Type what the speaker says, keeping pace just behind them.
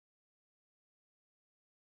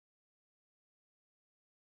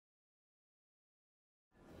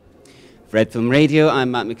Red Film Radio.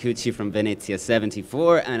 I'm Matt Micucci from Venezia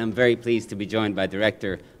 74, and I'm very pleased to be joined by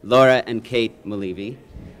director Laura and Kate Mulleavy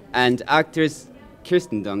and actors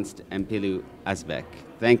Kirsten Dunst and Pilou Asbaek.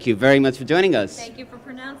 Thank you very much for joining us. Thank you for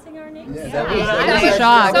pronouncing our names. Yeah. I was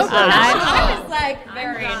shocked. I was like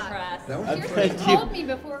very impressed. Kirsten told me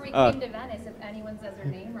before we came to Venice, if anyone says their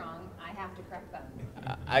name wrong, I have to correct them.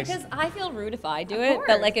 Because I feel rude if I do it,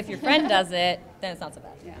 but like if your friend does it, then it's not so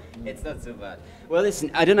bad. Yeah. It's not so bad. Well,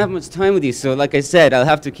 listen, I don't have much time with you, so like I said, I'll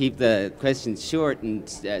have to keep the questions short and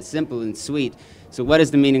simple and sweet. So what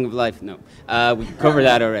is the meaning of life? No, we covered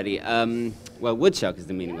that already. Well, WOODSHOCK is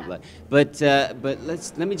the meaning of life. But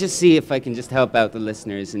let me just see if I can just help out the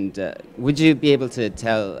listeners. And would you be able to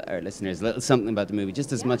tell our listeners a little something about the movie,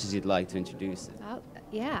 just as much as you'd like to introduce it?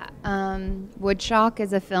 Yeah. WOODSHOCK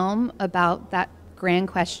is a film about that grand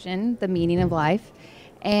question, the meaning of life.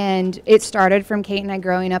 And it started from Kate and I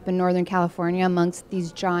growing up in Northern California amongst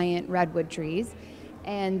these giant redwood trees.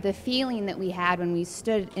 And the feeling that we had when we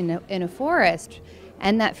stood in a forest,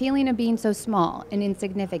 and that feeling of being so small and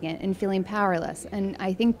insignificant and feeling powerless. And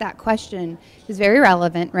I think that question is very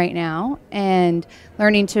relevant right now, and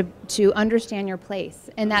learning to understand your place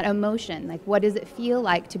and that emotion. Like, what does it feel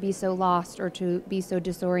like to be so lost or to be so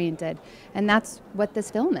disoriented? And that's what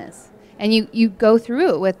this film is. And you go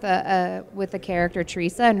through it with the character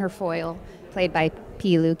Teresa and her foil, played by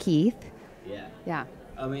Pilou Keith. Yeah. Yeah.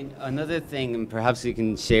 I mean, another thing, and perhaps you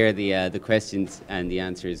can share the questions and the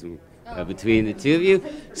answers between the two of you.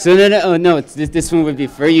 So no, this one would be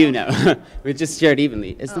for you now. We just share it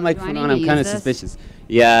evenly. Is the microphone on? I'm kind of suspicious.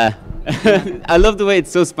 Yeah. I love the way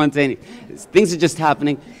it's so spontaneous. Things are just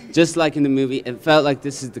happening, just like in the movie. It felt like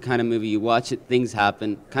this is the kind of movie you watch it, things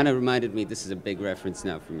happen. Kind of reminded me, this is a big reference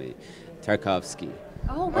now for me, Tarkovsky.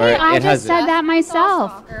 Oh, wait, I just said that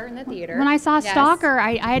myself. Stalker in the theater. When I saw Yes. Stalker,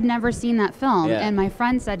 I had never seen that film, Yeah. and my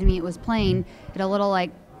friend said to me it was playing at a little like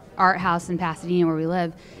art house in Pasadena where we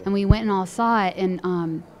live, and we went and all saw it,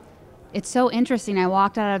 and it's so interesting. I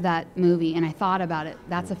walked out of that movie and I thought about it.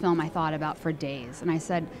 That's a film I thought about for days, and I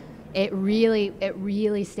said, it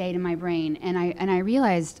really stayed in my brain, and I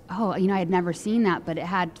realized, I had never seen that, but it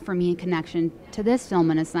had for me a connection to this film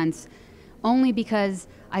in a sense, only because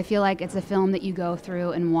I feel like it's a film that you go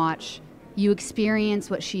through and watch. You experience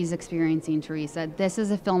what she's experiencing, Teresa. This is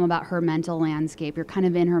a film about her mental landscape. You're kind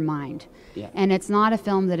of in her mind. Yeah. And it's not a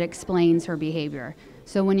film that explains her behavior.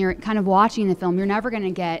 So when you're kind of watching the film, you're never going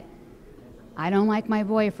to get, I don't like my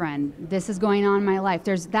boyfriend. This is going on in my life.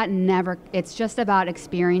 It's just about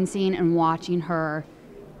experiencing and watching her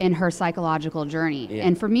in her psychological journey. Yeah.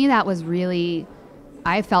 And for me, that was really,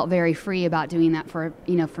 I felt very free about doing that. For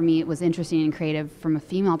me, it was interesting and creative from a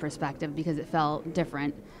female perspective because it felt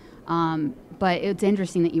different. But it's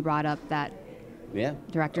interesting that you brought up that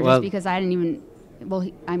director, just because I didn't even.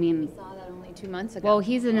 We saw that only 2 months ago. Well,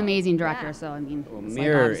 he's an amazing director, so I mean. Well, it's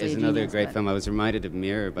Mirror obviously is a another genius, great but- film. I was reminded of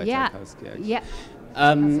Mirror by Tarkovsky. Actually. Yeah.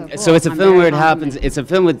 So it's a I'm film very where it fond of happens. it. It's a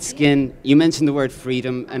film with skin. You mentioned the word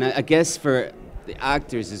freedom, and I guess for the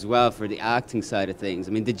actors as well, for the acting side of things.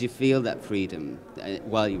 I mean, did you feel that freedom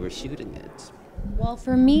while you were shooting it? Well,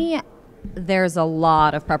 for me, there's a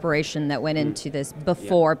lot of preparation that went into this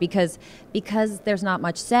before because there's not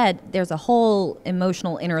much said. There's a whole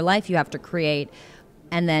emotional inner life you have to create,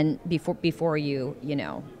 and then before you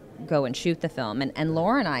go and shoot the film. And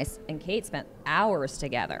Laura and I and Kate spent hours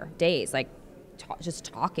together, days, like just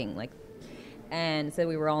talking, like. And so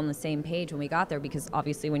we were all on the same page when we got there because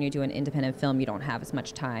obviously when you do an independent film, you don't have as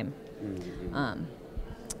much time. Mm-hmm.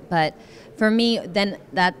 But for me, then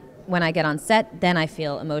when I get on set, then I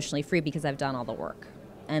feel emotionally free because I've done all the work.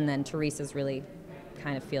 And then Teresa's really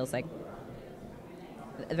kind of feels like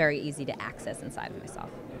very easy to access inside of myself.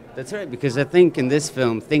 That's right, because I think in this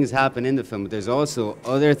film, things happen in the film, but there's also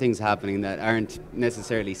other things happening that aren't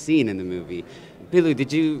necessarily seen in the movie. Pilou,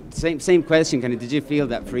 did you, same question, kind of, did you feel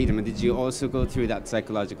that freedom, and did you also go through that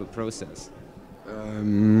psychological process?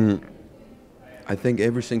 I think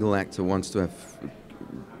every single actor wants to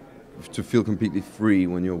feel completely free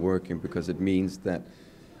when you're working, because it means that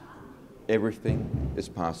everything is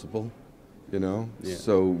possible, Yeah.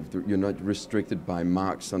 So you're not restricted by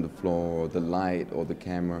marks on the floor or the light or the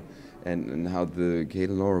camera. And how the Kate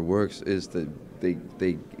and Laura works is that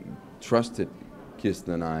they trusted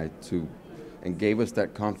Kirsten and I and gave us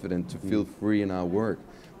that confidence to feel free in our work,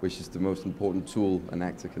 which is the most important tool an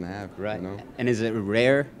actor can have. Right. And is it a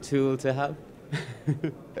rare tool to have?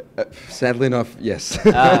 Sadly enough, yes.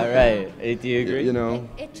 Right. Do you agree?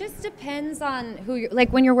 It just depends on who you're,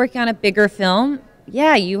 like when you're working on a bigger film,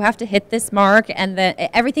 you have to hit this mark and then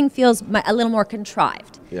everything feels a little more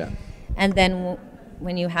contrived. Yeah. And then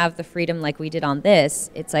when you have the freedom like we did on this,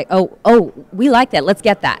 it's like, oh, we like that. Let's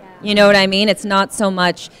get that. You know what I mean? It's not so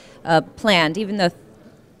much planned, even though.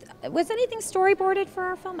 Was anything storyboarded for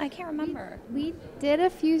our film? I can't remember. We did a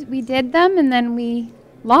few. We did them, and then we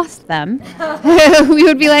lost them. We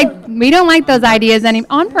would be like, we don't like those ideas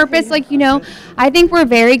on purpose. Like, you know, I think we're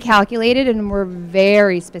very calculated and we're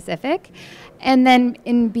very specific. And then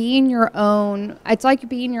in being your own, it's like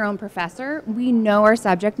being your own professor. We know our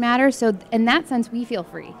subject matter, so in that sense, we feel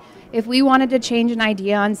free. If we wanted to change an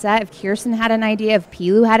idea on set, if Kirsten had an idea, if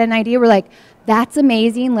Pilou had an idea, we're like, that's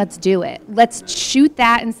amazing, let's do it. Let's shoot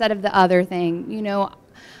that instead of the other thing. You know,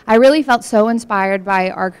 I really felt so inspired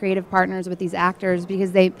by our creative partners with these actors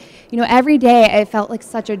because they, you know, every day it felt like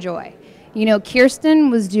such a joy. You know,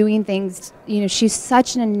 Kirsten was doing things, you know, she's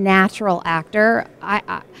such a natural actor.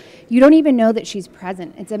 You don't even know that she's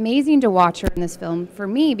present. It's amazing to watch her in this film for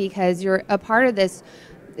me because you're a part of this.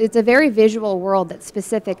 It's a very visual world that's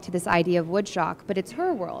specific to this idea of woodshop, but it's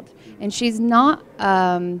her world. And she's not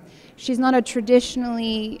a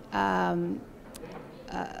traditionally,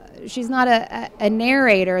 she's not a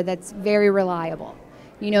narrator that's very reliable.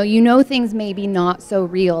 You know things maybe not so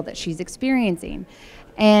real that she's experiencing.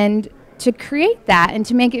 And to create that and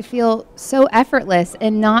to make it feel so effortless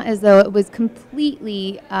and not as though it was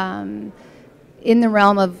completely in the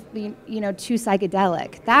realm of, you know, too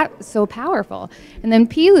psychedelic. That's so powerful. And then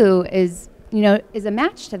Pilou is a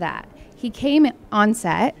match to that. He came on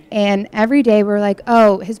set, and every day we're like,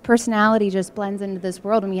 oh, his personality just blends into this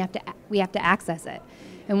world, and we have to access it.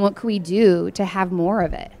 And what can we do to have more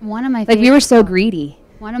of it? One of my we were so greedy.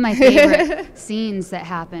 One of my favorite scenes that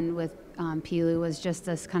happened with Pilou was just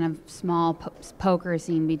this kind of small poker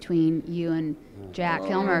scene between you and Jack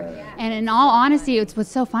Kilmer. And in all honesty,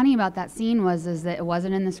 what's so funny about that scene is that it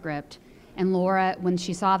wasn't in the script. And Laura, when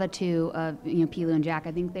she saw the two of Pilou and Jack,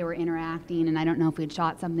 I think they were interacting, and I don't know if we'd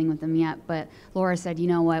shot something with them yet, but Laura said, you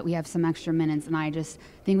know what, we have some extra minutes, and I just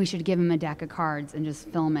think we should give him a deck of cards and just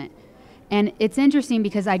film it. And it's interesting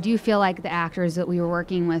because I do feel like the actors that we were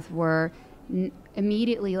working with were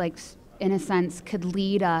immediately, like, in a sense, could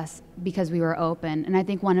lead us because we were open. And I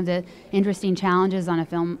think one of the interesting challenges on a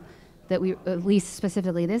film that we, at least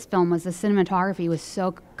specifically this film, was the cinematography was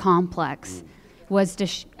so complex, was to,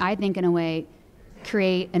 I think in a way,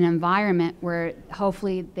 create an environment where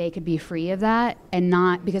hopefully they could be free of that and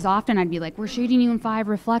not, because often I'd be like, we're shooting you in 5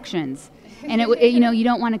 reflections. And you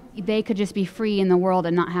don't want to, they could just be free in the world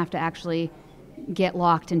and not have to actually get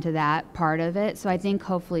locked into that part of it. So I think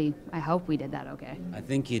I hope we did that okay. I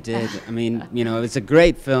think you did. I mean, it was a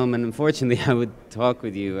great film, and unfortunately I would talk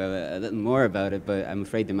with you a little more about it, but I'm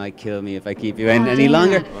afraid they might kill me if I keep you in any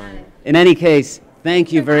longer. In any case,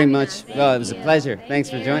 thank you very much. Well, it was a pleasure. Thanks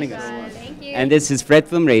for joining us. Thank you. And this is Fred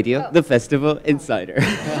Film Radio, the Festival Insider.